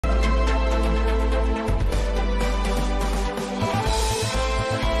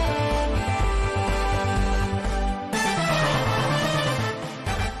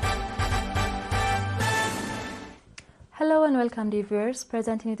Hello and welcome, dear viewers.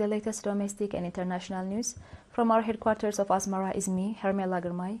 Presenting you the latest domestic and international news from our headquarters of Asmara is me, Hermela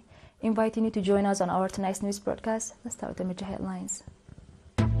Girmay, inviting you to join us on our tonight's news broadcast. Let's start with the major headlines.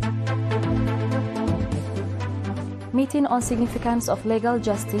 Meeting on significance of legal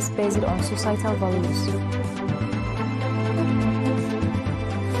justice based on societal values.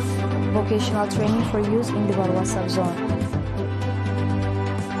 Vocational training for use in the Barwa subzone.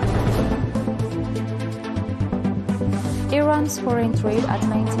 Iran's foreign trade at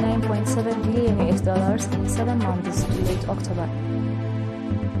 $99.7 billion in 7 months to late October.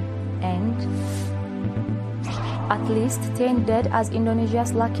 And at least 10 dead as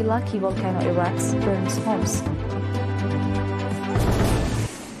Indonesia's Laki Laki volcano erupts, burns homes.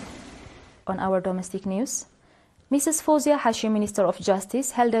 On our domestic news, Mrs. Fawzia Hashim, Minister of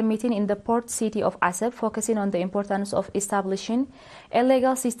Justice, held a meeting in the port city of Asab focusing on the importance of establishing a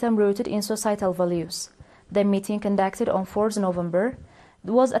legal system rooted in societal values. The meeting, conducted on 4th November,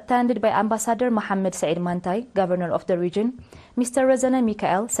 was attended by Ambassador Mohammed Said Mantai, Governor of the region, Mr. Razana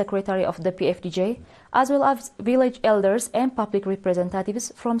Mikael, Secretary of the PFDJ, as well as village elders and public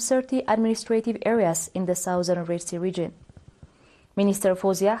representatives from 30 administrative areas in the southern Red Sea region. Minister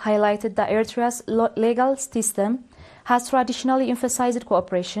Fawzia highlighted that Eritrea's legal system has traditionally emphasized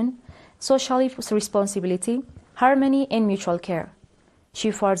cooperation, social responsibility, harmony, and mutual care. She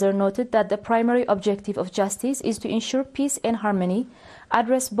further noted that the primary objective of justice is to ensure peace and harmony,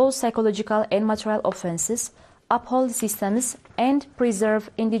 address both psychological and material offenses, uphold systems, and preserve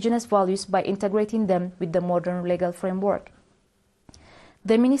indigenous values by integrating them with the modern legal framework.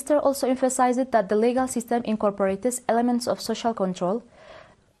 The minister also emphasized that the legal system incorporates elements of social control,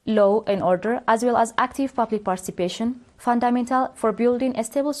 law and order, as well as active public participation, fundamental for building a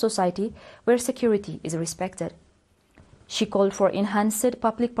stable society where security is respected. She called for enhanced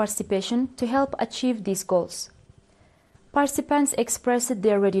public participation to help achieve these goals. Participants expressed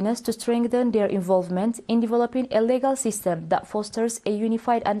their readiness to strengthen their involvement in developing a legal system that fosters a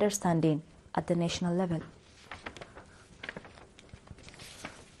unified understanding at the national level.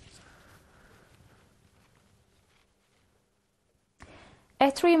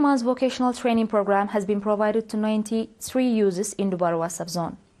 A 3-month vocational training program has been provided to 93 youths in the Barwa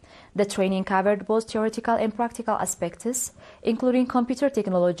subzone. The training covered both theoretical and practical aspects, including computer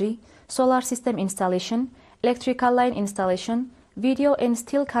technology, solar system installation, electrical line installation, video and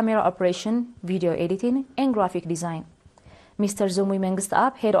still camera operation, video editing, and graphic design. Mr. Zumwi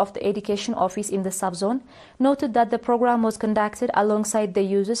Mengstaab, head of the education office in the subzone, noted that the program was conducted alongside the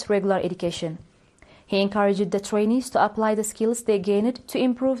youth's regular education. He encouraged the trainees to apply the skills they gained to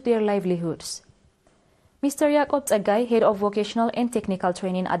improve their livelihoods. Mr. Jakob Tsagay, head of vocational and technical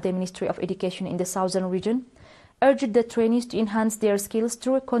training at the Ministry of Education in the southern region, urged the trainees to enhance their skills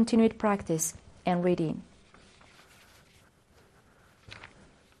through continued practice and reading.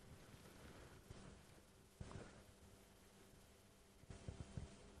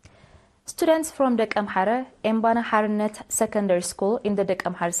 Students from Dek Amhara and Bana Harnet Secondary School in the Dek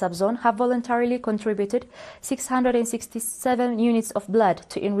Amhara subzone have voluntarily contributed 667 units of blood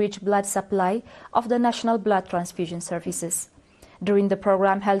to enrich blood supply of the National Blood Transfusion Services. During the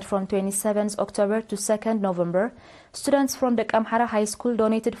program held from 27th October to 2nd November, students from Dek Amhara High School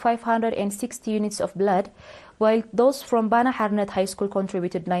donated 560 units of blood, while those from Bana Harnet High School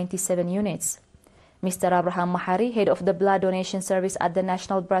contributed 97 units. Mr. Abraham Mahari, head of the blood donation service at the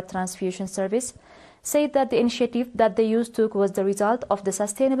National Blood Transfusion Service, said that the initiative that the youth took was the result of the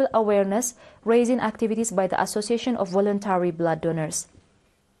sustainable awareness-raising activities by the Association of Voluntary Blood Donors.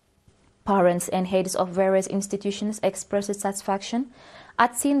 Parents and heads of various institutions expressed satisfaction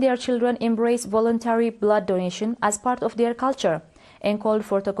at seeing their children embrace voluntary blood donation as part of their culture and called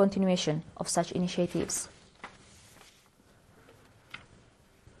for the continuation of such initiatives.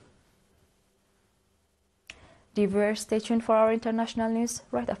 Dear viewers, stay tuned for our international news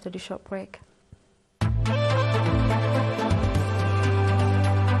right after the short break.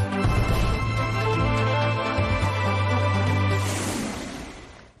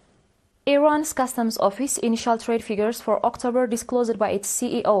 Iran's Customs Office initial trade figures for October disclosed by its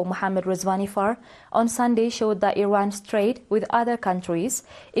CEO Mohammad Rezvanifar on Sunday showed that Iran's trade with other countries,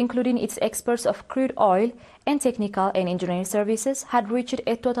 including its exports of crude oil and technical and engineering services, had reached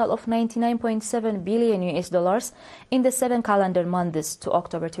a total of $99.7 billion in the 7 calendar months to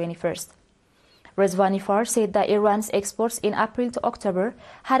October 21st. Rezvanifar said that Iran's exports in April to October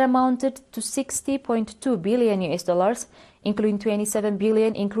had amounted to $60.2 billion, including $27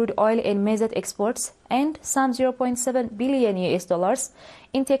 billion in crude oil and mezat exports and some $0.7 billion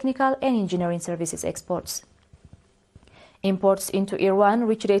in technical and engineering services exports. Imports into Iran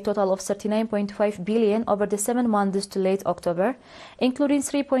reached a total of 39.5 billion over the 7 months to late October, including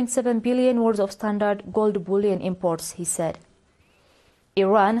 3.7 billion worth of standard gold bullion imports, he said.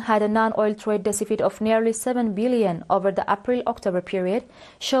 Iran had a non-oil trade deficit of nearly 7 billion over the April-October period,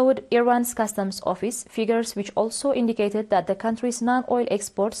 showed Iran's customs office figures, which also indicated that the country's non-oil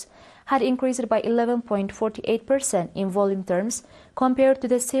exports had increased by 11.48% in volume terms compared to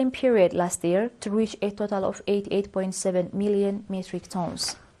the same period last year to reach a total of 88.7 million metric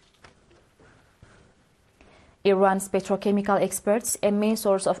tons. Iran's petrochemical experts, a main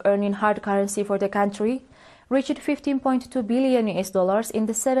source of earning hard currency for the country, reached $15.2 billion in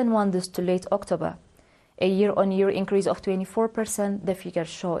the 7 months to late October, a year-on-year increase of 24%, the figure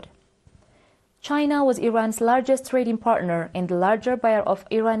showed. China was Iran's largest trading partner and the larger buyer of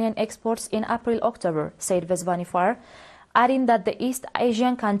Iranian exports in April-October, said Vezvanifar, adding that the East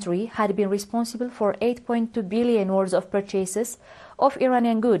Asian country had been responsible for 8.2 billion worth of purchases of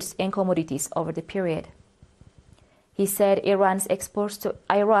Iranian goods and commodities over the period. He said Iran's exports to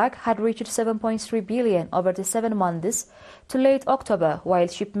Iraq had reached 7.3 billion over the 7 months to late October, while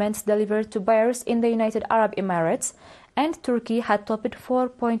shipments delivered to buyers in the United Arab Emirates and Turkey had topped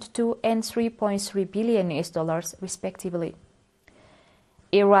 4.2 and 3.3 billion respectively.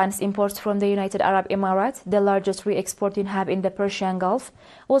 Iran's imports from the United Arab Emirates, the largest re-exporting hub in the Persian Gulf,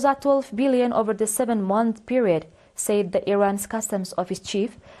 was at 12 billion over the 7-month period, said the Iran's customs office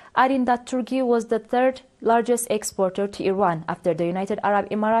chief, adding that Turkey was the third largest exporter to Iran after the United Arab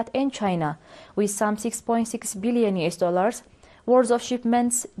Emirates and China, with some $6.6 billion worth of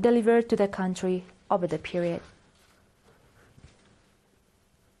shipments delivered to the country over the period.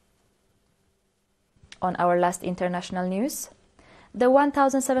 On our last international news, the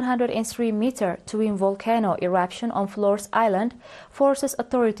 1,703-meter twin volcano eruption on Flores Island forces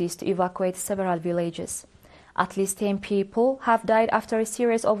authorities to evacuate several villages. At least 10 people have died after a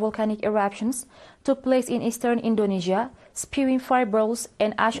series of volcanic eruptions took place in eastern Indonesia, spewing fireballs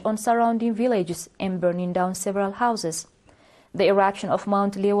and ash on surrounding villages and burning down several houses. The eruption of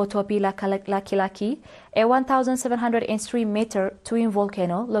Mount Lewotopi Laki-Laki, a 1,703-meter twin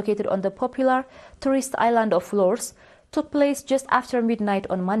volcano located on the popular tourist island of Flores, took place just after midnight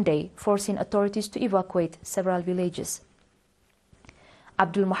on Monday, forcing authorities to evacuate several villages.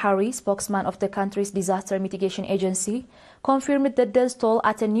 Abdul Mahari, spokesman of the country's disaster mitigation agency, confirmed the death toll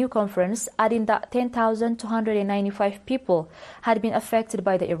at a new conference, adding that 10,295 people had been affected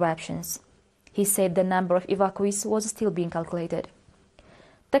by the eruptions. He said the number of evacuees was still being calculated.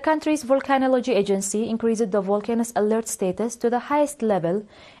 The country's volcanology agency increased the volcano's alert status to the highest level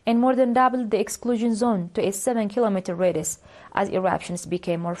and more than doubled the exclusion zone to a 7-kilometer radius as eruptions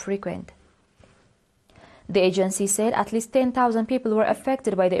became more frequent. The agency said at least 10,000 people were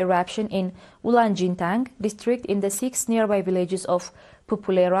affected by the eruption in Ulan Jintang district in the 6 nearby villages of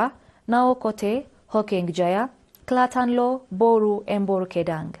Pupulera, Naokote, Hokengjaya, Klatanlo, Boru, and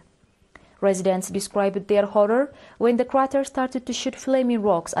Borukedang. Residents described their horror when the crater started to shoot flaming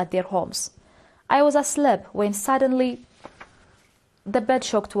rocks at their homes. I was asleep when suddenly the bed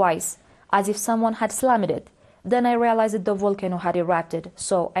shook twice, as if someone had slammed it. Then I realized that the volcano had erupted,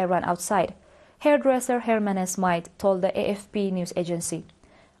 so I ran outside. Hairdresser Hermanes Might told the AFP news agency.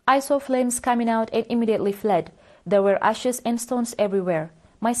 I saw flames coming out and immediately fled. There were ashes and stones everywhere.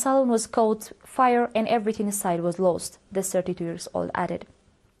 My salon was caught fire and everything inside was lost, the 32-year-old added.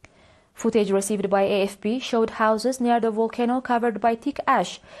 Footage received by AFP showed houses near the volcano covered by thick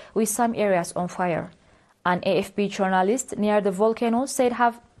ash, with some areas on fire. An AFP journalist near the volcano said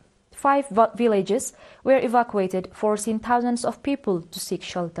 5 villages were evacuated, forcing thousands of people to seek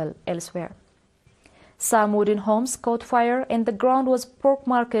shelter elsewhere. Some wooden homes caught fire and the ground was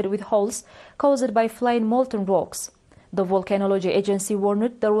pockmarked with holes caused by flying molten rocks. The volcanology agency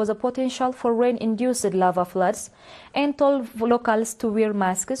warned there was a potential for rain-induced lava floods and told locals to wear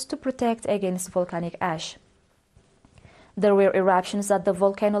masks to protect against volcanic ash. There were eruptions at the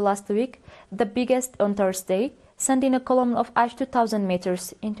volcano last week, the biggest on Thursday, sending a column of ash 2,000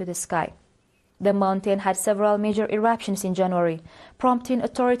 meters into the sky. The mountain had several major eruptions in January, prompting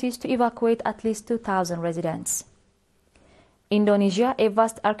authorities to evacuate at least 2,000 residents. Indonesia, a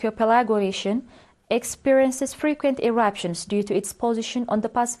vast archipelago nation, experiences frequent eruptions due to its position on the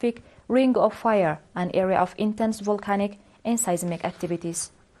Pacific Ring of Fire, an area of intense volcanic and seismic activities.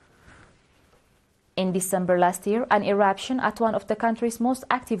 In December last year, an eruption at one of the country's most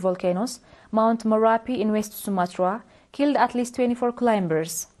active volcanoes, Mount Merapi in West Sumatra, killed at least 24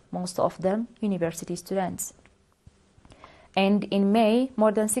 climbers, most of them university students. And in May,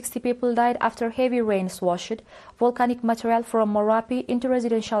 more than 60 people died after heavy rains washed volcanic material from Merapi into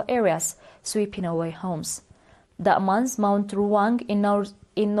residential areas, sweeping away homes. That month, Mount Ruang in North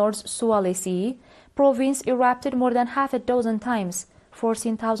Sulawesi province erupted more than half a dozen times,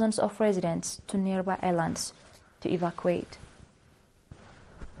 forcing thousands of residents to nearby islands to evacuate.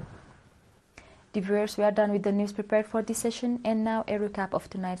 The viewers, we are done with the news prepared for this session, and now a recap of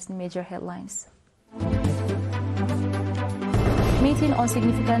tonight's major headlines. Meeting on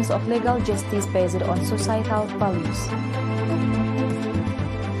significance of legal justice based on societal values.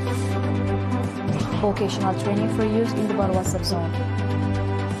 Vocational training for use in the Balwa subzone.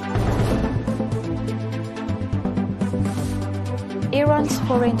 Iran's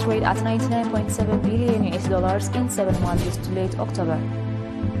foreign trade at $99.7 billion in 7 months to late October.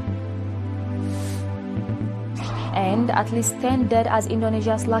 And at least 10 dead as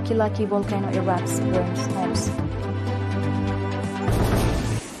Indonesia's Laki-Laki volcano erupts, burns homes.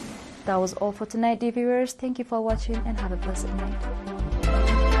 That was all for tonight, dear viewers. Thank you for watching and have a blessed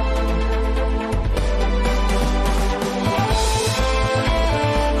night.